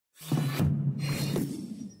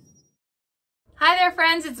Hi there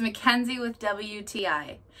friends, it's Mackenzie with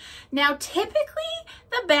WTI. Now typically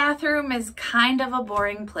the bathroom is kind of a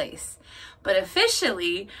boring place, but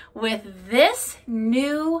officially with this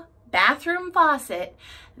new bathroom faucet,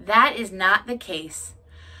 that is not the case.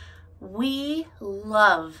 We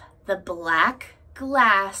love the black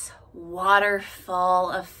glass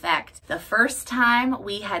waterfall effect. The first time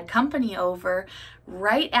we had company over,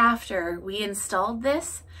 right after we installed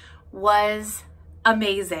this, was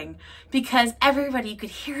amazing because everybody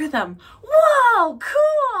could hear them. Whoa,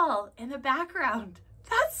 cool! In the background.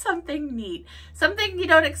 That's something neat. Something you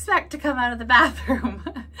don't expect to come out of the bathroom.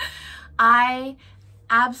 I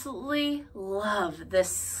absolutely love this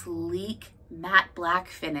sleek matte black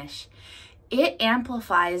finish. It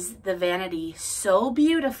amplifies the vanity so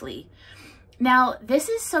beautifully. Now, this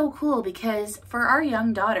is so cool because for our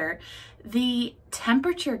young daughter, the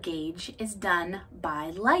temperature gauge is done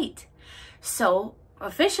by light. So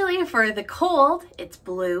officially for the cold, it's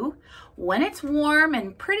blue. When it's warm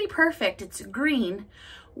and pretty perfect, it's green.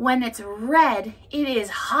 When it's red, it is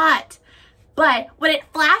hot. But when it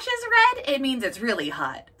flashes red, it means it's really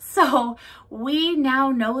hot. So we now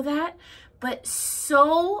know that, but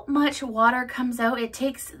so much water comes out. It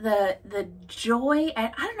takes the joy,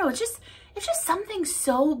 and I don't know, it's just something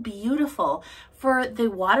so beautiful for the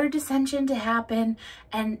water dissension to happen,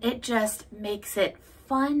 and it just makes it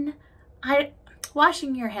fun.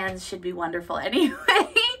 Washing your hands should be wonderful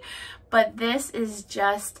anyway, but this is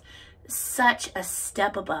just such a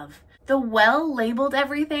step above. The well-labeled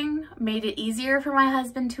everything made it easier for my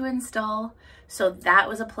husband to install, so that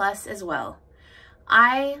was a plus as well.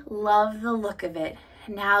 I love the look of it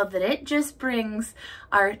now that it just brings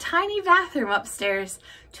our tiny bathroom upstairs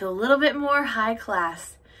to a little bit more high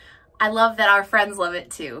class. I love that our friends love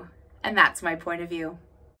it too, and that's my point of view.